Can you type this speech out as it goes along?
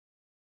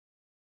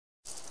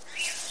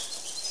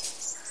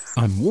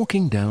I'm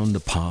walking down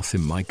the path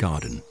in my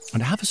garden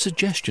and I have a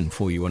suggestion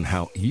for you on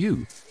how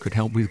you could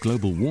help with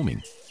global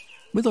warming.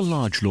 With a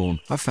large lawn,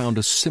 I found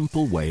a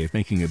simple way of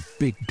making a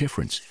big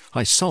difference.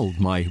 I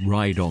sold my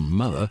ride-on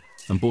mower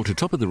and bought a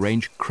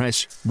top-of-the-range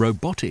Cress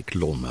robotic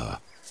lawnmower.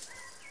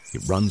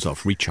 It runs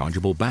off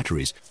rechargeable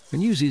batteries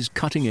and uses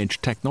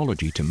cutting-edge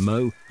technology to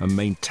mow and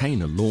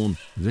maintain a lawn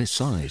this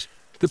size.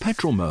 The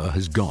petrol mower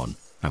has gone,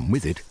 and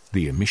with it,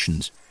 the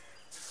emissions.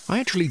 I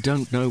actually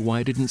don't know why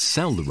I didn't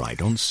sell the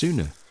ride-on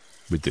sooner.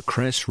 With the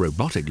Cress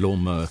robotic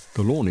lawnmower,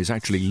 the lawn is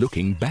actually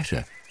looking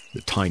better.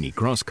 The tiny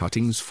grass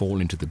cuttings fall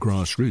into the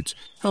grass roots,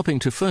 helping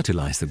to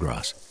fertilize the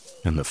grass.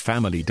 And the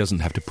family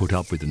doesn't have to put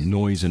up with the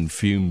noise and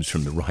fumes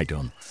from the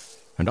ride-on.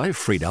 And I've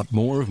freed up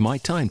more of my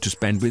time to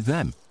spend with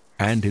them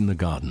and in the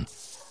garden.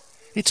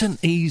 It's an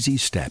easy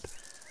step,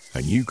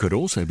 and you could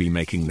also be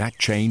making that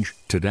change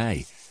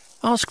today.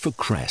 Ask for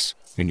Cress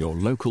in your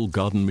local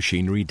garden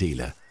machinery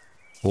dealer,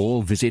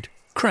 or visit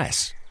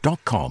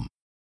cress.com.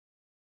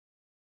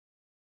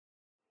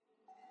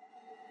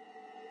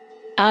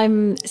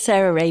 I'm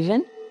Sarah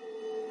Raven.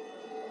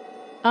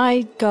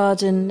 I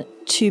garden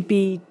to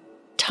be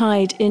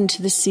tied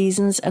into the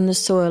seasons and the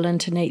soil and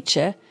to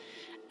nature.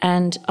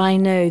 And I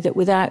know that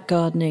without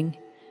gardening,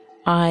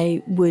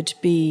 I would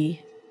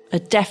be a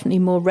definitely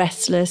more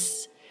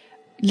restless,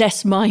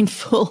 less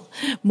mindful,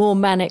 more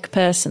manic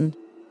person.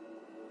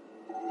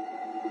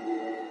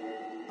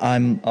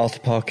 I'm Arthur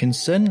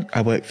Parkinson.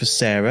 I work for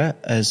Sarah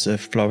as a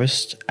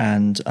florist,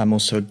 and I'm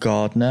also a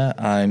gardener.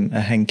 I'm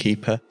a hen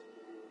keeper.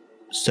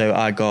 So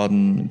I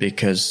garden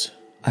because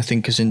I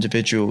think as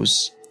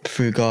individuals,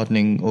 through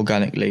gardening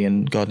organically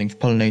and gardening for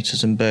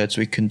pollinators and birds,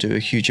 we can do a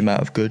huge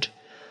amount of good,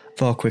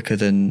 far quicker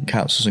than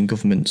councils and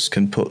governments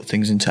can put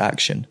things into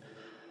action.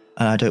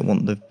 And I don't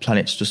want the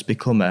planet to just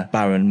become a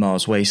barren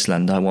Mars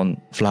wasteland. I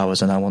want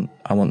flowers and I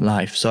want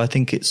life. So I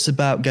think it's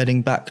about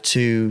getting back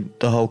to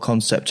the whole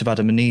concept of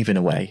Adam and Eve in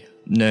a way,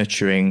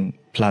 nurturing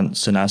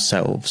plants and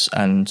ourselves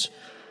and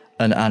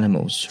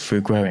animals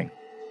through growing.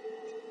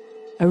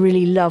 I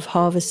really love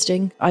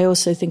harvesting. I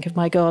also think of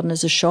my garden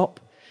as a shop,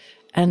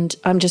 and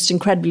I'm just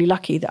incredibly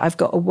lucky that I've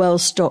got a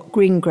well-stocked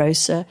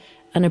greengrocer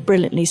and a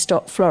brilliantly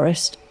stocked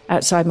florist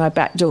outside my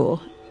back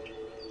door.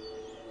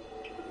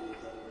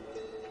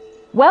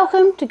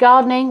 Welcome to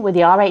Gardening with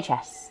the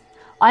RHS.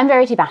 I'm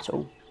Verity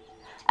Battle.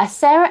 As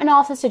Sarah and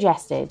Arthur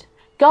suggested,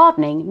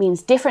 gardening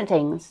means different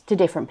things to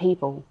different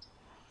people.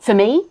 For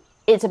me,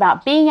 it's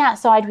about being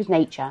outside with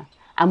nature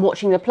and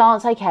watching the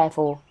plants I care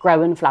for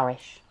grow and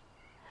flourish.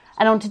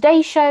 And on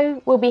today's show,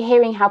 we'll be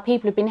hearing how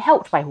people have been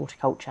helped by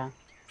horticulture.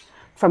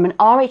 From an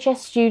RHS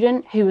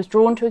student who was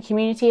drawn to a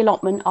community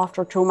allotment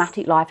after a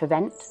traumatic life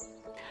event,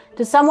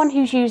 to someone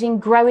who's using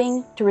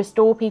growing to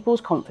restore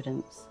people's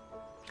confidence.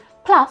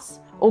 Plus,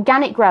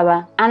 organic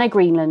grower Anna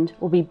Greenland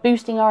will be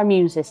boosting our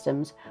immune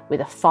systems with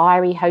a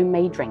fiery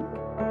homemade drink.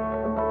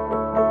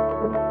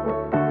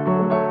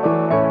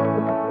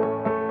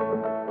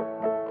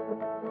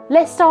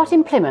 Let's start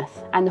in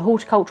Plymouth and the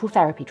Horticultural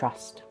Therapy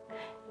Trust.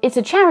 It's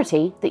a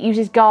charity that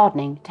uses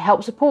gardening to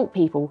help support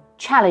people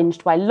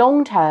challenged by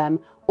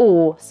long-term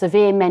or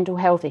severe mental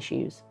health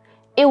issues,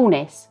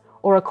 illness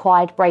or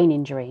acquired brain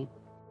injury.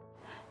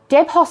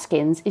 Deb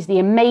Hoskins is the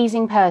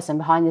amazing person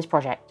behind this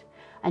project,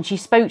 and she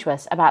spoke to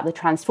us about the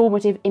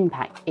transformative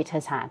impact it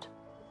has had.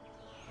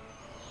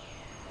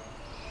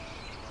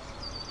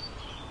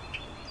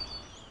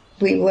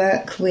 We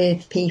work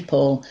with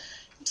people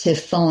to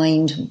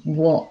find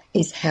what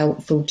is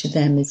helpful to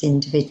them as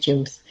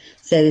individuals.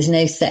 So there's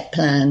no set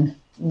plan.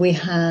 We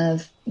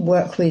have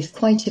worked with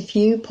quite a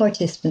few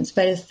participants.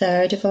 About a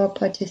third of our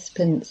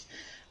participants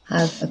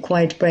have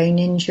acquired brain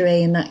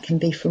injury, and that can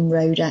be from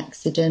road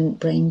accident,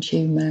 brain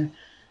tumour.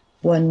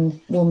 One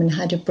woman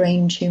had a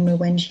brain tumour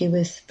when she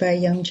was a very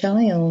young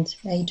child,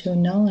 8 or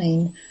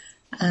 9,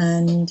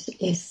 and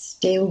is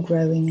still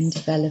growing and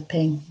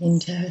developing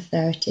into her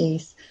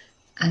 30s.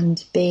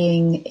 And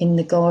being in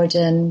the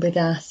garden with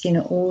us,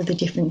 all the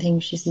different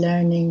things she's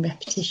learning,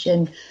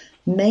 repetition,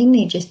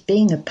 mainly just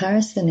being a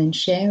person and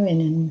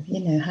sharing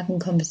and, having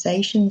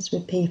conversations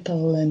with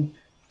people and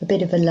a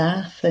bit of a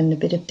laugh and a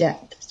bit of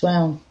depth as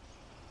well.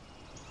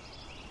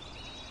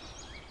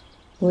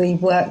 We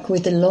work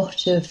with a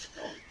lot of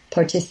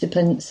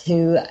participants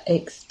who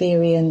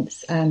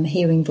experience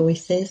hearing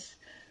voices,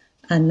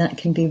 and that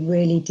can be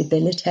really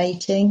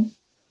debilitating.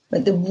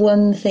 But the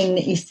one thing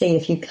that you see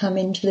if you come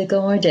into the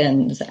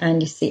gardens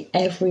and you see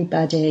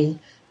everybody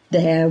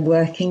there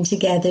working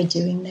together,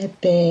 doing their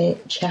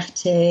bit,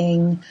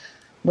 chatting,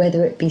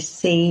 whether it be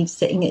seeds,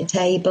 sitting at a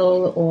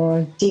table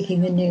or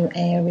digging a new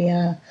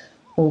area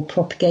or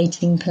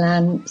propagating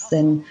plants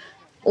and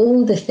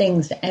all the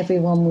things that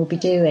everyone will be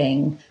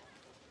doing.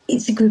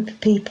 It's a group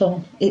of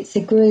people. It's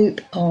a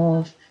group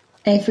of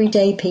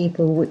everyday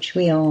people, which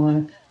we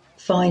are,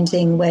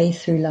 finding way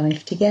through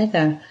life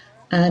together.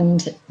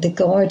 And the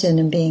garden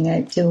and being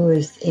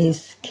outdoors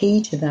is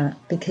key to that,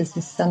 because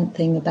there's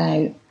something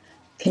about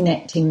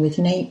connecting with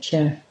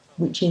nature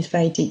which is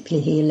very deeply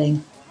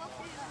healing.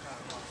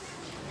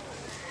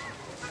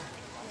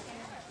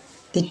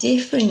 The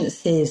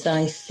differences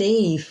I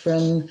see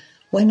from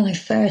when I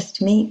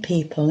first meet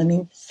people, I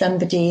mean,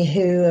 somebody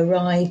who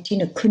arrived,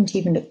 couldn't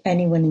even look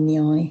anyone in the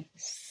eye,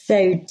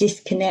 so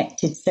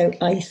disconnected, so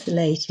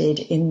isolated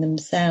in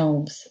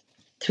themselves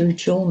through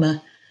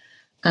trauma,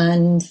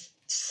 and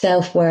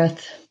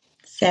self-worth,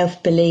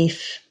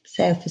 self-belief,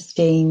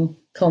 self-esteem,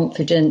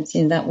 confidence,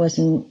 I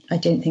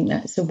don't think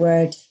that's a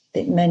word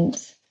that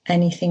meant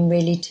anything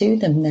really to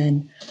them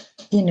then.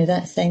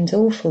 That sounds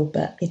awful,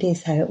 but it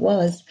is how it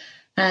was.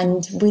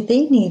 And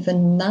within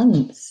even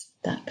months,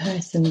 that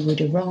person would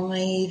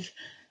arrive,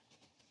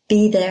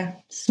 be there,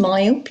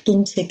 smile,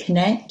 begin to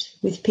connect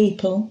with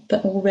people,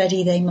 but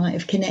already they might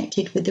have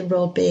connected with the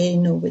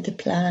robin or with the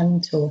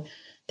plant or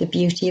the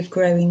beauty of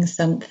growing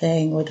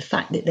something or the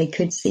fact that they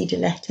could seed a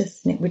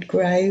lettuce and it would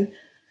grow.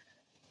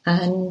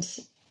 And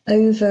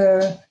over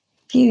a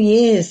few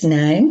years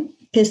now,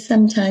 because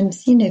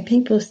sometimes,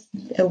 people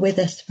are with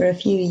us for a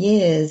few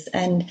years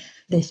and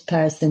this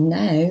person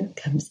now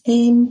comes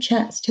in,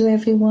 chats to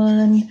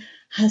everyone,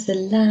 has a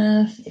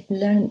laugh. They've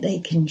learned they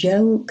can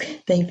joke.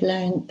 They've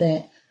learned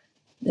that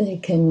they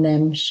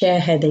can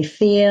share how they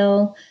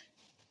feel.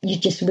 You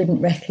just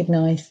wouldn't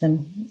recognise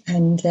them.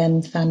 And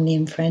family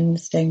and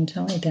friends don't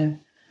either.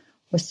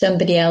 Or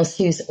somebody else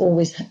who's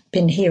always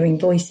been hearing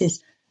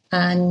voices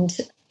and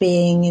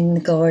being in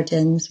the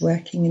gardens,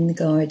 working in the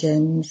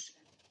gardens,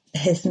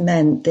 has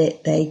meant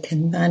that they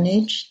can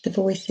manage the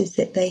voices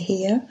that they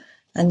hear,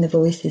 and the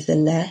voices are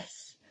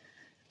less,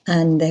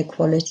 and their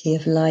quality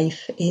of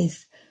life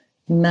is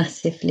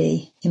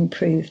massively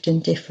improved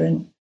and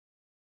different.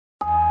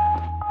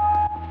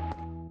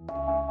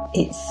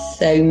 It's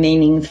so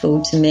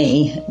meaningful to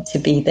me to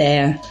be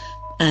there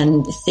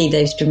and see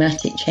those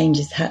dramatic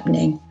changes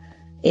happening.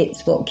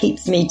 It's what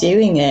keeps me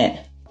doing it,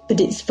 but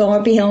it's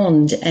far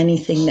beyond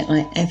anything that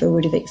I ever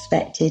would have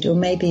expected or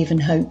maybe even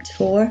hoped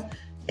for,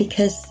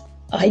 because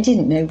I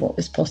didn't know what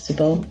was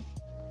possible.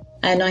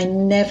 And I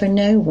never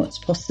know what's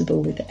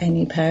possible with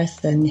any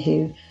person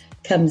who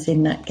comes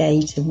in that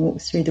gate and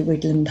walks through the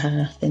woodland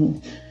path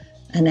and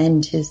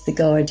enters the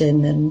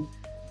garden. And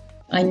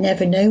I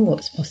never know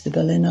what's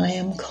possible. And I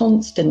am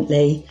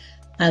constantly,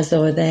 as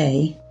are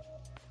they,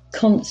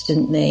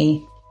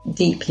 constantly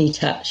deeply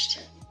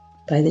touched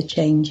by the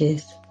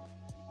changes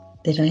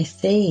that I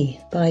see,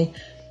 by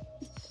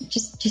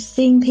just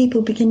seeing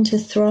people begin to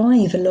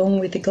thrive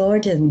along with the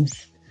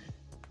gardens.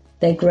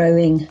 They're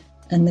growing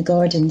and the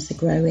gardens are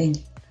growing,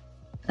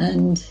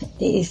 and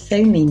it is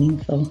so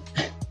meaningful.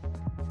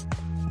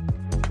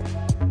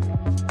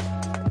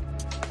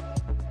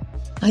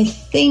 I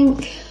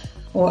think,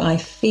 or I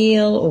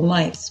feel, or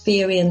my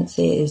experience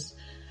is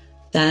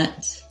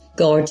that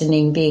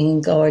gardening, being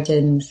in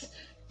gardens,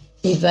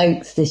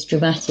 evokes this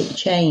dramatic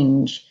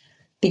change,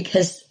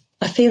 because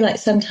I feel like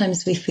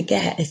sometimes we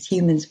forget as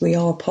humans we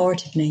are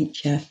part of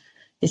nature.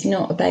 It's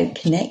not about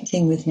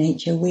connecting with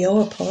nature. We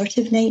are part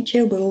of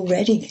nature. We're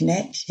already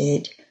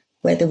connected,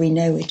 whether we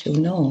know it or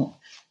not.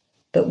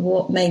 But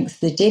what makes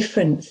the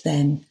difference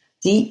then,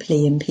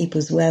 deeply in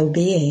people's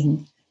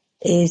well-being,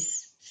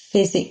 is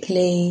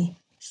physically,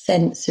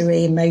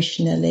 sensory,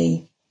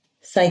 emotionally,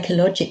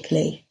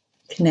 psychologically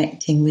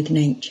connecting with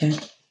nature.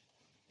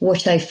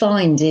 What I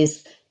find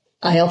is,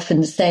 I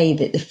often say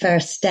that the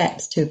first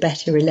steps to a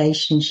better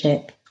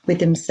relationship with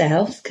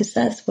themselves, because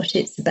that's what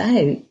it's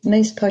about.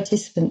 Most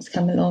participants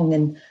come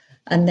along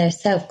and their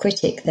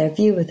self-critic, their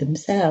view of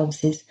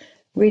themselves is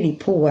really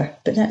poor,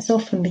 but that's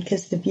often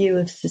because the view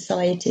of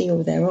society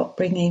or their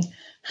upbringing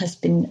has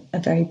been a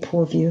very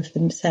poor view of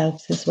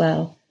themselves as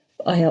well.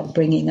 By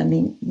upbringing, I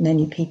mean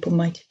many people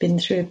might have been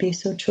through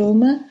abuse or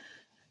trauma.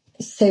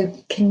 So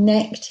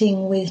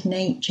connecting with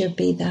nature,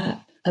 be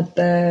that a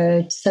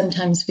bird,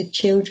 sometimes with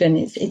children,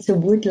 it's a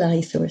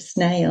woodlice or a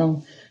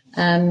snail.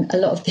 A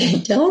lot of the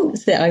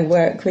adults that I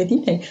work with,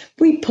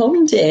 we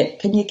pond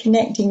dip and you're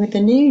connecting with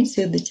the nudes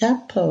or the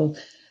tadpole,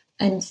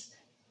 and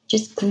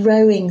just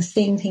growing,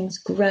 seeing things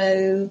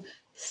grow,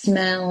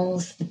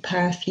 smells, the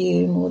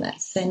perfume, all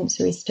that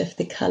sensory stuff,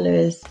 the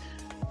colours.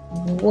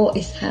 What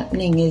is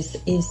happening is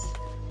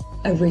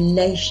a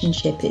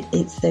relationship.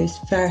 It's those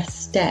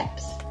first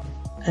steps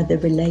of the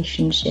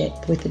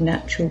relationship with the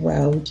natural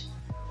world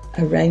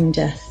around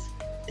us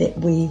that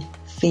we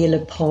feel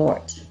a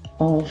part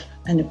of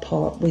and a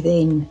part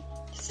within.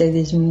 So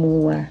there's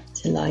more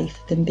to life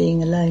than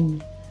being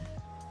alone.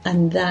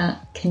 And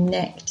that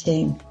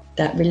connecting,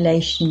 that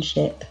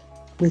relationship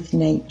with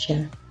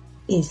nature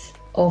is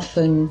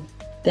often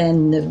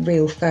then the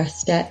real first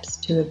steps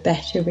to a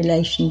better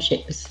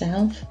relationship with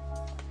self.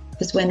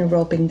 Because when a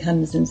robin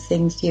comes and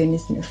sings to you and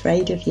isn't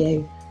afraid of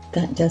you,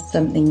 that does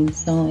something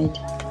inside.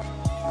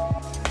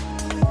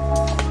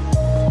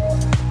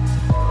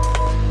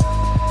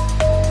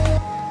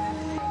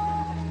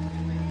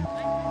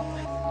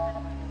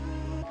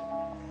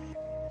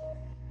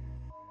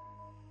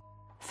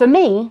 For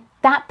me,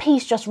 that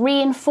piece just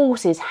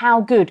reinforces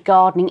how good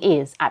gardening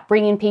is at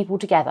bringing people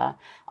together.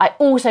 I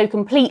also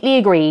completely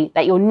agree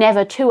that you're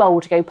never too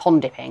old to go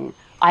pond dipping.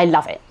 I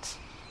love it.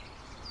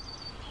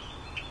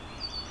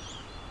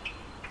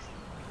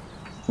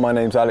 my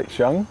name's Alex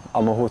Young.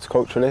 I'm a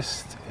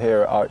horticulturalist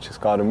here at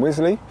RHS Garden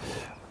Wisley.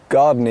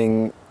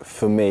 Gardening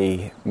for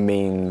me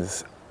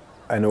means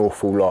an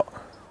awful lot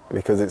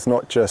because it's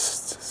not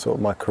just sort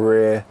of my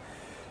career,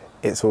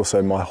 it's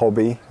also my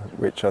hobby,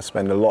 which I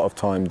spend a lot of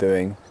time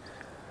doing.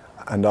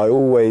 And I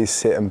always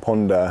sit and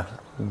ponder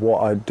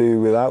what I'd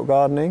do without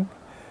gardening,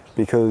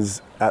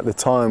 because at the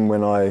time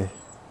when I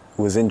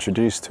was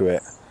introduced to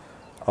it,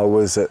 I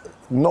was at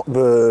not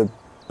the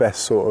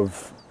best sort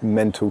of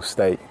mental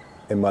state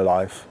in my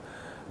life.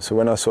 So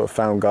when I sort of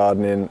found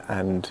gardening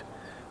and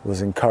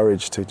was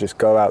encouraged to just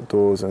go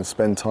outdoors and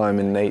spend time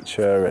in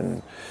nature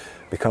and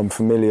become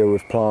familiar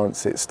with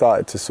plants, it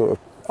started to sort of,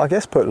 I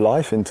guess, put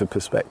life into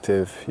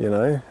perspective, you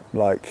know?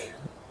 Like,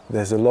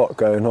 there's a lot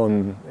going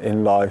on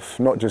in life,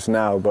 not just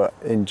now, but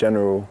in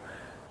general.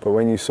 But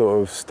when you sort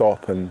of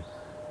stop and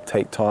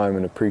take time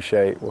and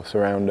appreciate what's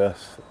around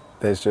us,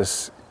 there's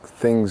just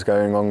things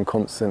going on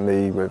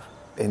constantly with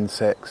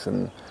insects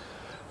and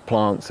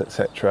plants,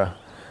 etc.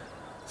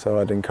 So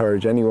I'd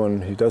encourage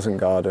anyone who doesn't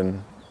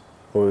garden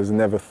or has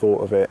never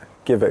thought of it,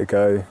 give it a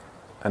go,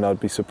 and I'd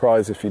be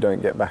surprised if you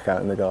don't get back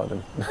out in the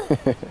garden.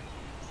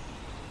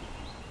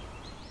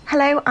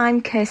 Hello,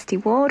 I'm Kirsty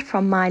Ward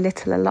from My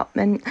Little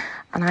Allotment,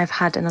 and I've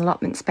had an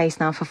allotment space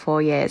now for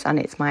 4 years, and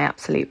it's my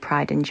absolute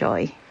pride and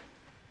joy.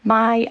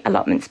 My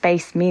allotment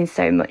space means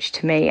so much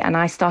to me, and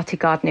I started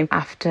gardening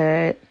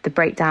after the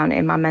breakdown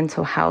in my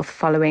mental health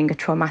following a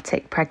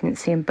traumatic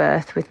pregnancy and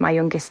birth with my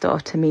youngest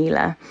daughter,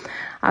 Mila.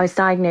 I was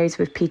diagnosed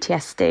with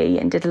PTSD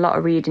and did a lot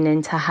of reading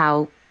into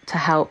how to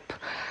help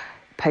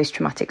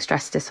post-traumatic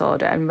stress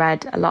disorder, and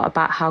read a lot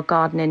about how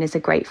gardening is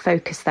a great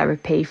focus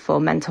therapy for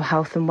mental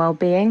health and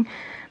well-being.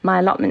 My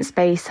allotment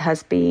space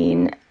has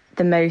been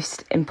the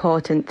most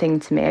important thing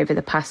to me over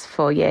the past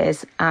 4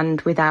 years, and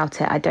without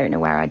it, I don't know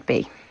where I'd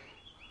be.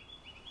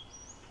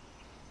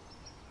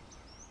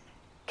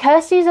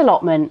 Kirsty's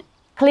allotment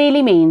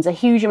clearly means a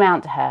huge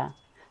amount to her,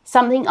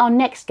 something our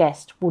next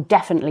guest will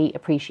definitely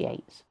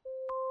appreciate.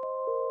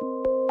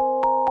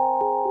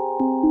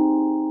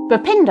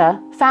 Bhupinder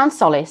found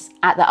solace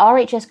at the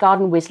RHS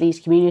Garden Wisley's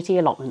community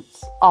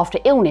allotments after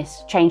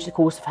illness changed the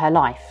course of her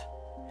life.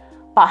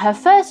 But her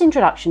first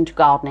introduction to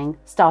gardening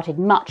started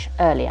much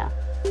earlier.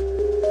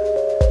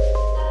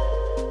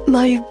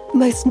 My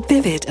most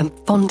vivid and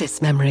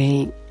fondest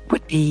memory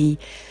would be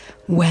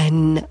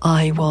when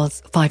I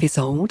was 5 years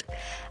old,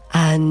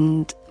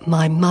 and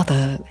my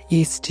mother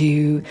used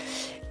to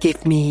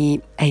give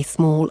me a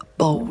small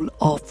bowl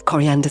of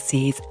coriander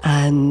seeds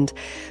and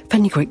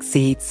fenugreek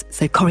seeds.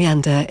 So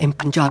coriander in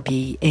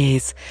Punjabi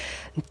is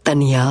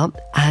dhania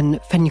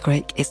and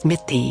fenugreek is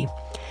methi.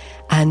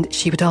 And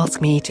she would ask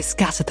me to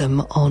scatter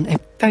them on a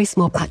very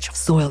small patch of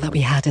soil that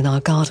we had in our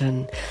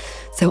garden.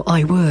 So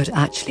I would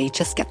actually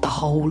just get the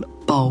whole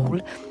bowl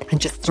and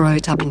just throw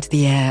it up into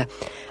the air,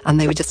 and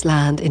they would just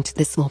land into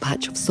this small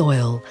patch of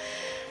soil.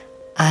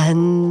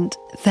 And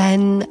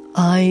then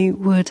I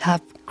would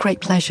have great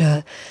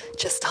pleasure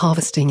just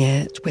harvesting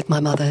it with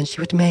my mother, and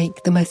she would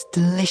make the most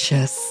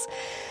delicious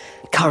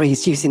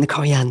curries using the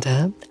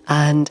coriander.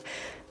 And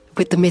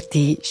with the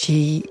methi,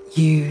 she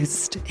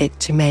used it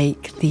to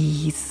make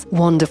these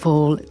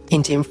wonderful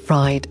Indian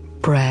fried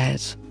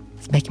bread.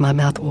 It's making my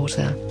mouth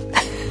water.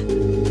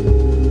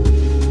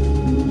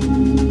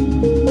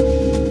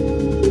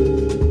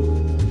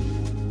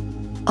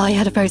 I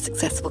had a very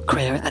successful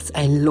career as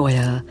a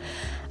lawyer,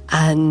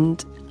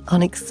 and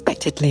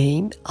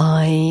unexpectedly,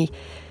 I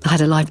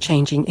had a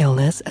life-changing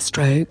illness, a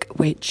stroke,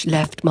 which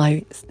left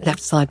my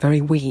left side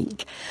very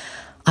weak.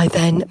 I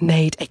then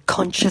made a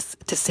conscious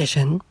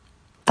decision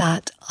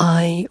that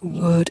I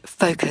would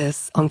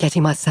focus on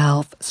getting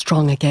myself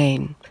strong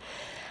again.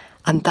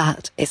 And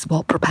that is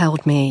what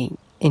propelled me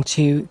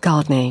into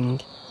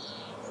gardening.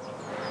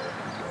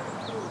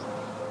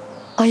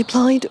 I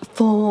applied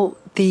for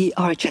the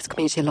RHS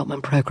Community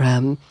Allotment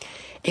Programme.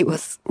 It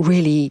was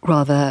really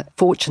rather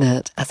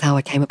fortunate as how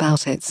I came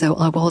about it. So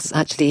I was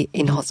actually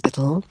in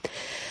hospital,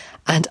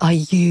 and I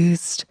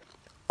used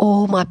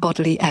all my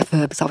bodily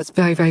effort, because I was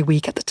very, very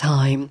weak at the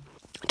time,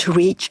 to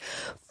reach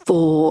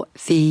for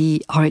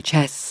the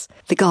RHS,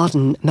 the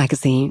Garden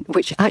magazine,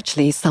 which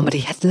actually somebody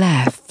had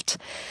left,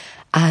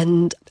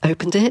 and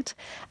opened it.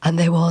 And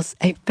there was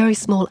a very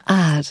small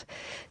ad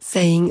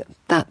saying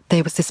that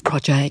there was this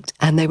project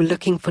and they were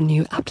looking for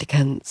new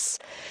applicants.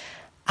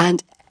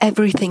 And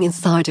everything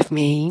inside of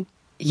me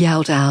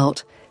yelled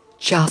out,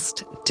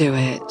 just do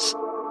it.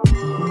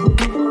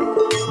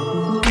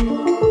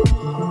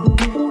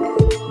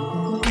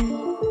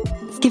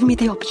 It's given me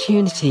the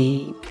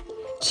opportunity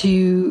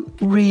to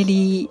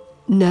really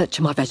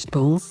nurture my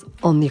vegetables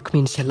on the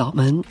community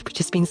allotment, which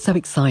has been so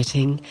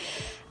exciting.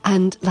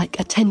 And like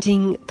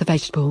attending the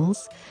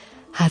vegetables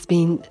has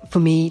been for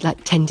me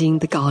like tending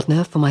the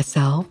gardener for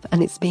myself,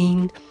 and it's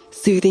been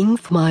soothing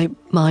for my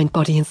mind,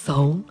 body and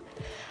soul.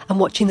 And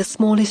watching the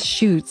smallest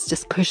shoots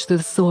just push through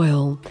the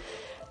soil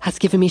has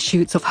given me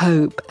shoots of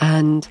hope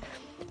and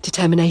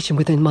determination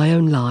within my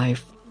own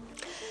life.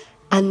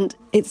 And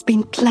it's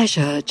been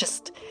pleasure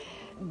just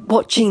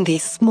watching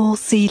these small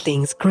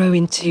seedlings grow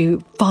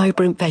into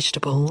vibrant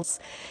vegetables,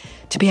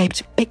 to be able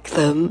to pick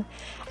them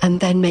and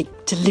then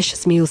make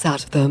delicious meals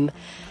out of them.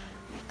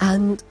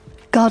 And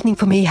gardening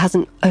for me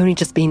hasn't only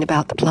just been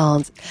about the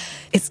plants.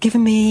 It's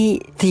given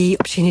me the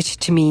opportunity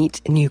to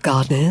meet new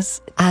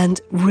gardeners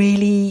and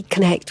really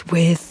connect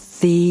with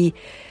the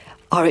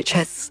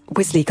RHS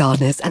Wisley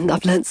gardeners. And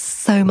I've learnt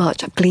so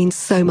much. I've gleaned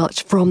so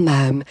much from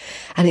them.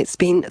 And it's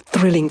been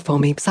thrilling for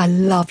me because I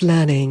love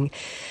learning.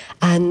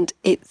 And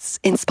it's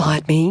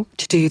inspired me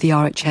to do the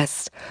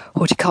RHS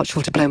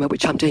Horticultural Diploma,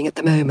 which I'm doing at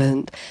the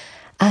moment.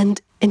 And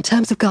in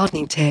terms of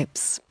gardening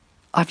tips,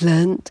 I've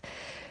learnt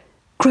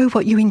grow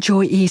what you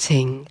enjoy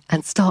eating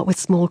and start with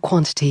small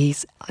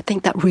quantities. I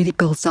think that really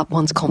builds up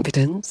one's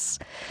confidence.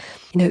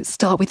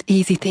 Start with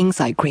easy things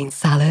like green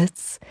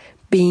salads,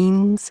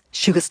 beans,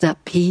 sugar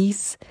snap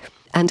peas,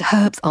 and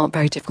herbs aren't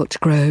very difficult to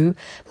grow,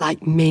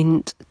 like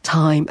mint,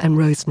 thyme and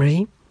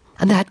rosemary.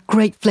 And they add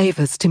great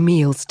flavours to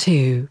meals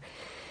too.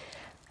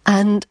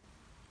 And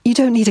you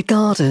don't need a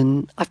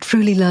garden. I've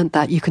truly learned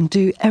that you can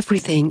do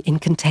everything in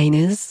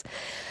containers,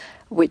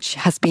 which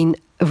has been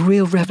a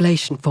real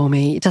revelation for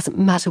me. It doesn't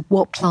matter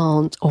what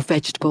plant or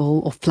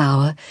vegetable or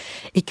flower,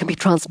 it can be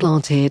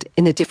transplanted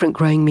in a different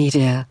growing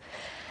media.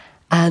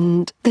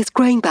 And there's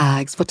grain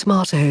bags for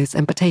tomatoes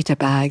and potato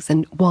bags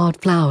and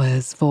wild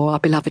flowers for our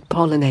beloved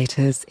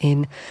pollinators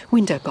in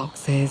window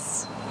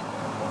boxes.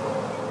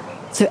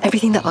 So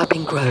everything that I've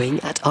been growing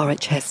at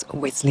RHS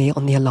Wisley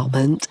on the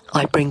allotment,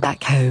 I bring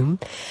back home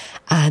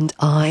and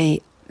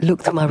I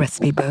look through my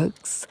recipe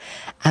books,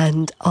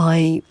 and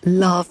I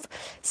love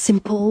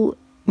simple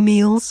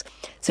meals.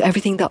 So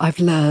everything that I've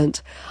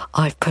learnt,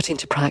 I've put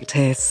into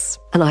practice.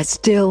 And I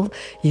still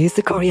use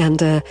the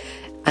coriander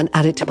and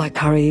add it to my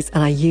curries,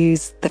 and I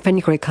use the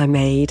fenugreek I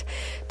made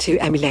to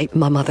emulate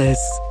my mother's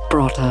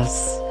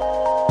parathas.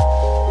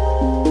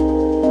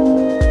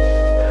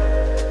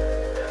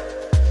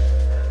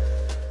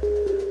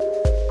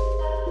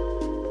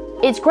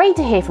 It's great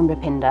to hear from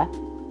Bhupinder.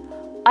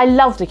 I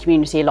love the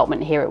community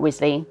allotment here at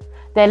Wisley.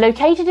 They're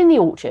located in the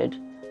orchard,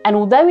 and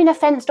although in a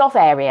fenced-off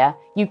area,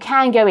 you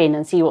can go in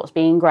and see what's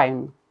being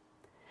grown.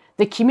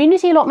 The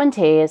community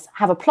allotmenteers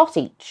have a plot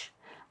each,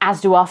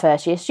 as do our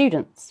first-year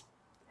students.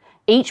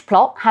 Each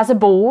plot has a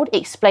board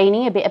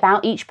explaining a bit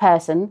about each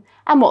person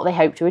and what they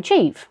hope to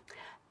achieve.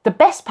 The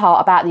best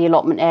part about the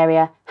allotment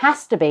area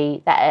has to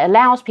be that it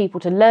allows people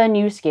to learn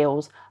new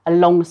skills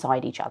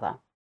alongside each other.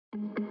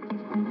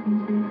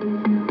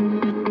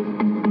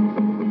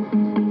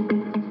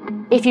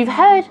 If you've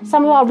heard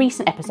some of our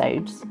recent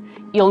episodes,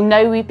 you'll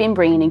know we've been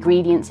bringing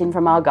ingredients in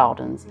from our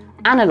gardens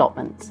and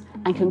allotments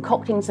and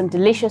concocting some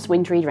delicious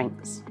wintry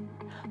drinks.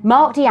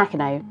 Mark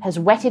Diacono has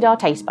whetted our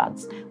taste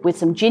buds with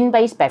some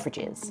gin-based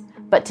beverages,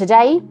 but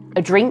today,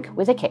 a drink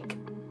with a kick.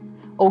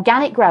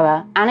 Organic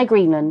grower Anna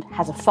Greenland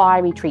has a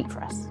fiery treat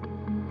for us.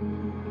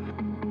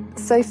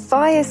 So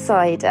fire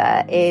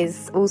cider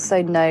is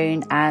also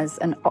known as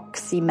an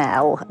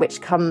oxymel,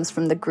 which comes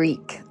from the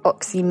Greek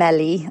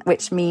oxymeli,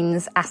 which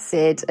means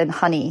acid and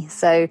honey.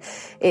 So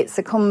it's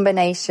a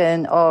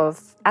combination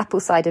of apple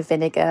cider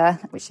vinegar,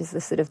 which is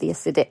the sort of the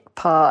acidic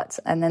part,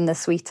 and then the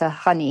sweeter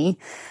honey.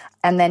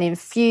 And then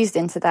infused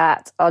into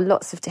that are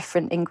lots of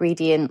different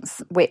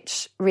ingredients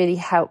which really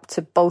help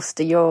to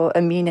bolster your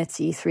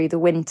immunity through the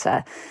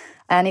winter.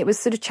 And it was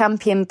sort of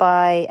championed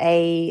by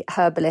a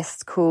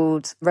herbalist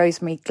called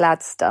Rosemary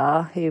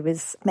Gladstar, who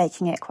was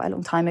making it quite a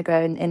long time ago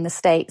in the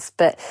States.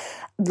 But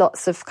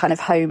lots of kind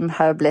of home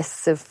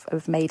herbalists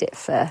have made it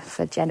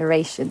for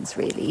generations,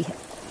 really.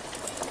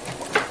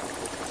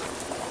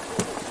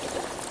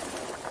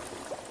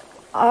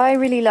 I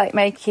really like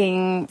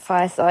making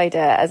fire cider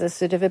as a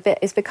sort of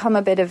it's become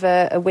a bit of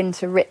a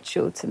winter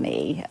ritual to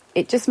me.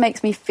 It just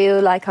makes me feel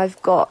like I've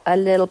got a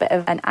little bit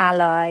of an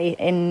ally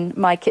in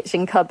my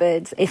kitchen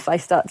cupboard if I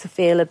start to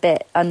feel a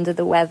bit under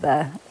the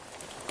weather.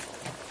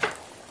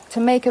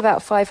 To make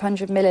about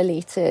 500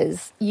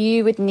 millilitres,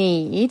 you would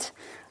need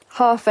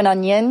half an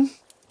onion,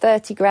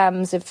 30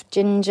 grams of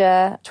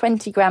ginger,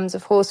 20 grams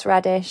of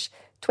horseradish,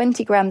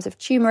 20 grams of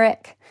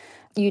turmeric.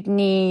 You'd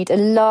need a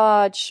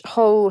large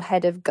whole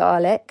head of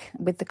garlic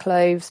with the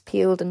cloves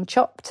peeled and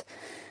chopped,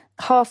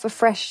 half a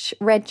fresh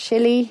red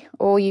chilli,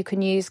 or you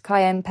can use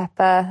cayenne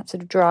pepper,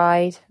 sort of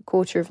dried, a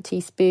quarter of a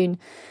teaspoon,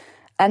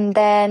 and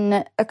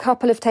then a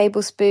couple of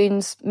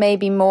tablespoons,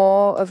 maybe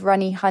more, of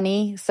runny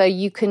honey. So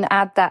you can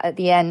add that at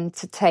the end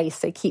to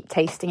taste. So keep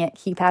tasting it,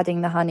 keep adding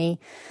the honey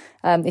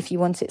if you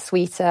want it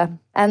sweeter.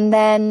 And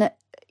then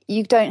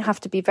you don't have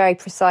to be very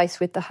precise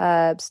with the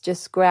herbs.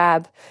 Just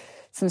grab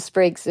some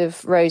sprigs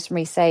of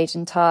rosemary, sage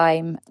and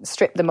thyme,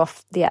 strip them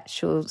off the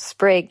actual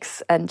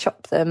sprigs and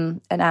chop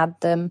them and add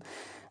them.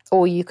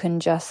 Or you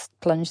can just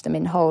plunge them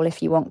in whole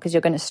if you want, because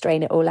you're going to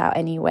strain it all out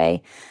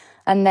anyway.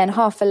 And then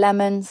half a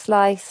lemon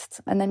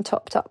sliced and then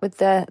topped up with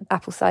the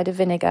apple cider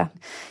vinegar.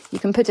 You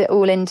can put it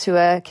all into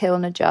a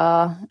kiln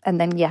jar and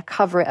then,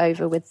 cover it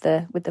over with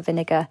the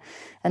vinegar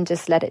and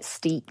just let it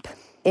steep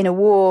in a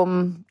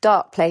warm,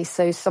 dark place,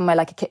 so somewhere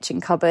like a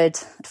kitchen cupboard,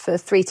 for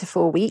 3 to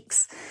 4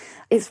 weeks.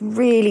 It's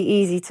really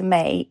easy to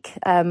make,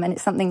 and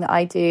it's something that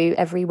I do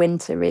every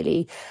winter,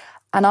 really.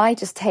 And I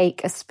just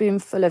take a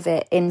spoonful of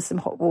it in some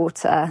hot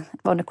water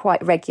on a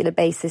quite regular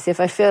basis.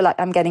 If I feel like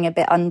I'm getting a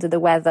bit under the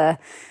weather,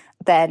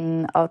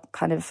 then I'll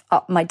kind of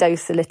up my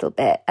dose a little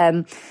bit,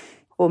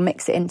 or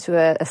mix it into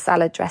a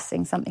salad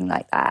dressing, something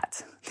like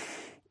that.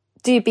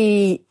 Do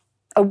be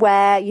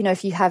aware,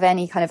 if you have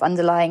any kind of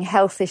underlying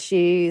health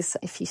issues,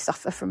 if you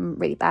suffer from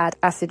really bad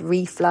acid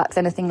reflux,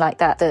 anything like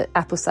that, that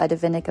apple cider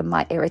vinegar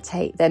might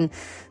irritate, then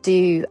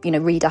do,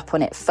 read up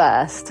on it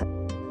first.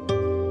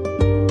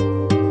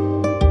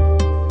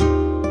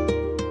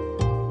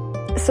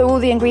 So all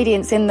the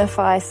ingredients in the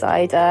fire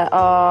cider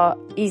are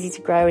easy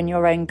to grow in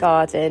your own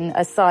garden,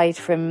 aside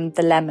from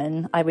the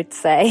lemon, I would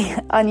say.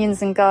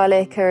 Onions and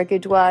garlic are a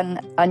good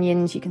one.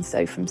 Onions you can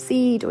sow from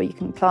seed, or you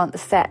can plant the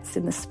sets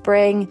in the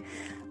spring.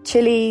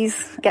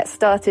 Chilies, get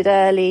started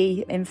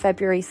early in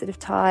February sort of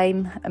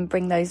time and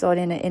bring those on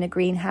in a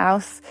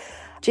greenhouse.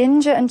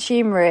 Ginger and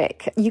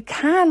turmeric, you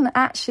can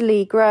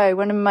actually grow.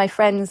 One of my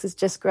friends has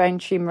just grown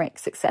turmeric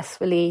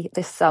successfully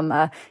this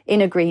summer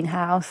in a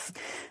greenhouse.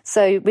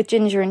 So with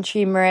ginger and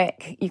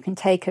turmeric, you can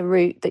take a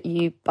root that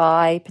you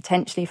buy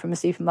potentially from a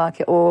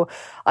supermarket, or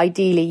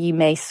ideally you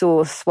may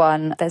source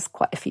one. There's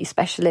quite a few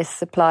specialist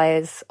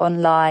suppliers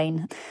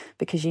online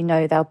because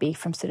they'll be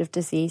from sort of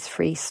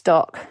disease-free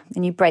stock.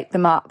 And you break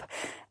them up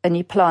and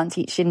you plant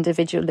each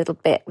individual little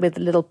bit with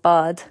a little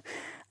bud.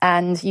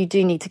 And you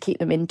do need to keep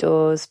them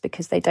indoors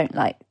because they don't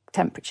like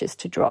temperatures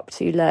to drop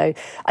too low.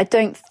 I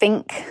don't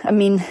think,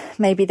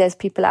 maybe there's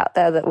people out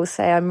there that will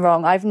say I'm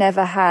wrong. I've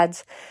never had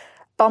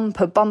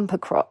bumper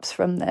crops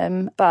from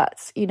them.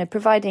 But,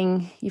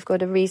 providing you've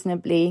got a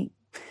reasonably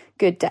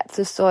good depth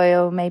of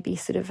soil, maybe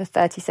sort of a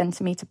 30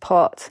 centimetre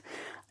pot,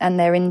 and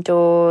they're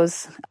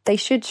indoors, they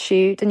should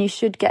shoot and you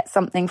should get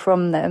something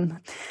from them.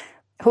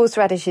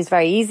 Horseradish is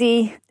very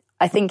easy.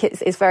 I think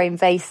it's very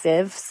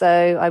invasive,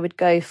 so I would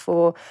go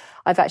for,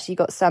 I've actually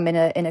got some in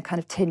a kind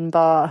of tin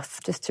bath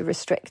just to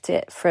restrict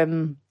it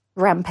from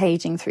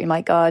rampaging through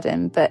my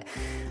garden, but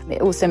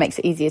it also makes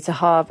it easier to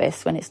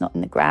harvest when it's not in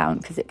the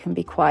ground because it can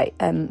be quite,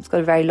 it's got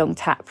a very long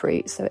tap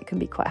root, so it can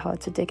be quite hard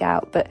to dig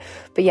out. But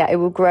yeah, it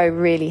will grow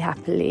really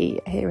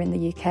happily here in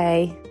the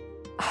UK.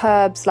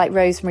 Herbs like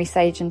rosemary,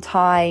 sage and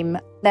thyme,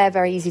 they're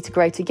very easy to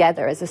grow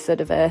together as a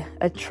sort of a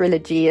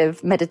trilogy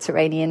of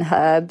Mediterranean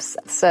herbs.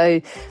 So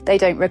they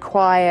don't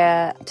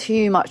require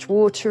too much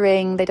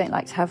watering. They don't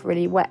like to have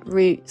really wet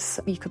roots.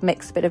 You could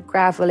mix a bit of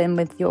gravel in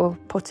with your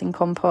potting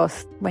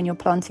compost when you're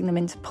planting them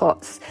into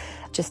pots,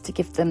 just to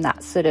give them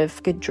that sort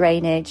of good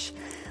drainage.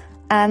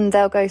 And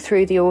they'll go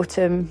through the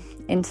autumn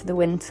into the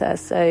winter.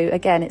 So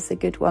again, it's a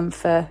good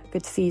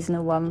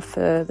seasonal one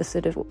for the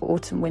sort of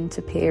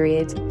autumn-winter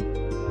period.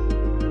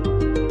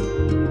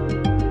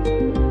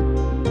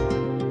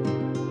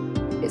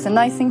 It's a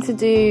nice thing to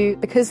do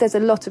because there's a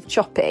lot of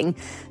chopping.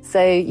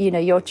 So,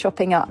 you're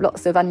chopping up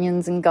lots of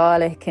onions and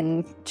garlic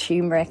and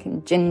turmeric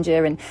and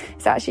ginger. And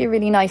it's actually a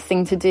really nice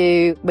thing to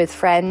do with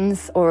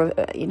friends or,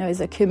 as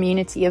a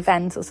community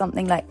event or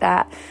something like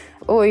that.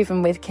 Or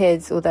even with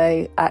kids,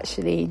 although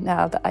actually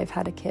now that I've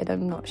had a kid,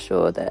 I'm not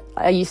sure that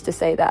I used to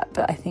say that,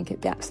 but I think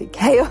it'd be absolute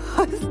chaos.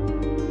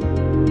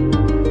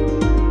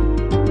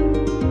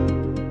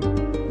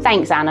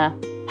 Thanks, Anna.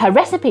 Her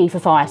recipe for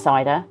fire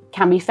cider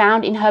can be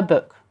found in her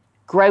book,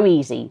 Grow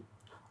Easy,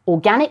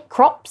 Organic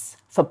Crops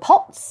for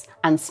Pots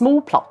and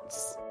Small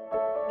Plots.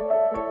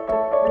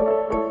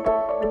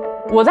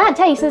 Well, that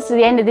takes us to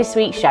the end of this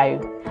week's show.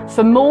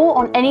 For more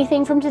on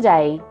anything from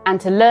today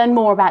and to learn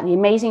more about the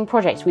amazing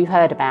projects we've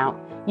heard about,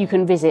 you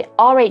can visit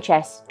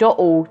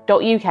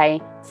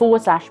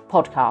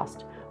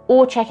rhs.org.uk/podcast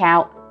or check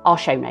out our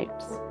show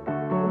notes.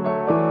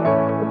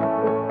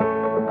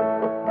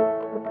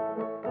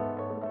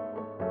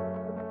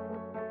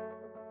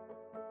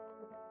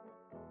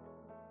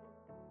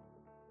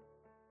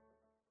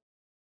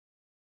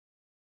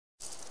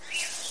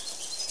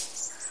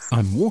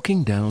 I'm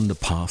walking down the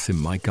path in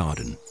my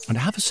garden and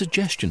I have a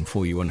suggestion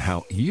for you on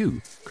how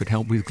you could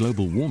help with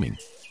global warming.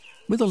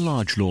 With a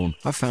large lawn,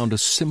 I found a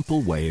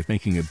simple way of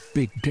making a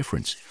big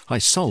difference. I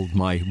sold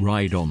my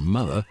ride-on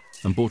mower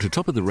and bought a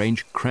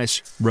top-of-the-range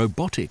Cress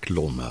robotic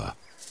lawnmower.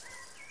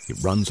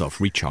 It runs off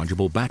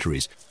rechargeable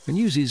batteries and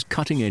uses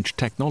cutting-edge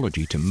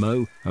technology to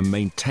mow and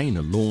maintain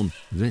a lawn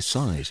this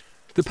size.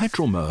 The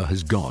petrol mower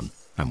has gone,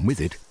 and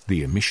with it,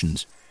 the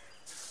emissions.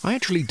 I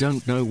actually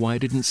don't know why I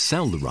didn't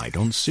sell the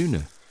ride-on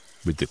sooner.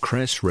 With the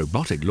Cress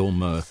robotic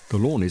lawnmower, the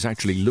lawn is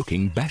actually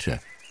looking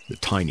better. The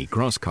tiny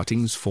grass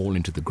cuttings fall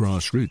into the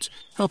grass roots,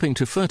 helping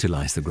to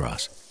fertilize the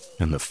grass.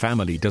 And the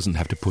family doesn't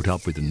have to put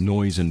up with the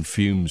noise and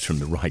fumes from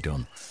the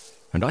ride-on.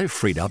 And I've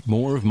freed up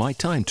more of my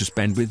time to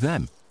spend with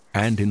them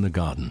and in the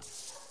garden.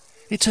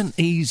 It's an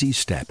easy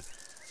step,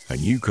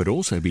 and you could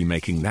also be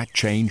making that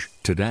change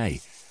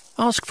today.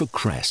 Ask for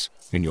Cress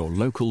in your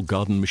local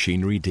garden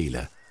machinery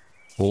dealer,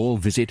 or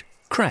visit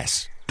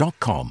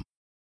cress.com.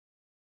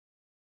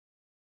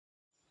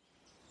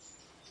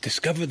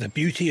 Discover the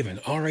beauty of an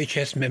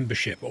RHS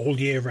membership all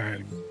year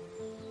round.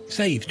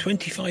 Save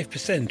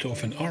 25%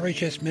 off an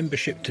RHS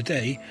membership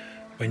today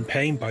when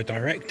paying by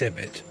direct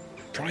debit.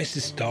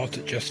 Prices start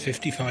at just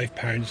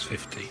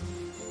 £55.50.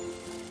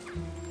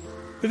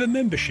 With a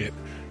membership,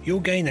 you'll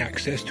gain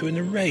access to an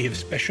array of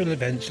special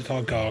events at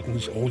our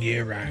gardens all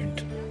year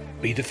round.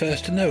 Be the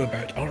first to know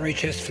about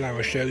RHS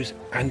flower shows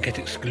and get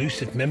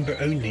exclusive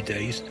member-only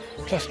days,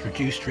 plus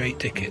reduced rate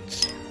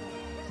tickets.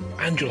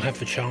 And you'll have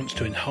the chance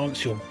to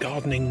enhance your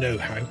gardening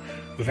know-how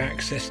with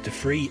access to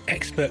free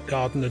expert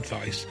garden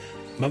advice,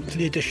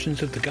 monthly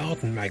editions of the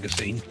Garden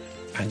magazine,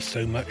 and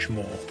so much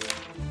more.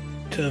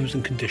 Terms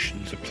and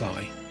conditions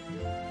apply.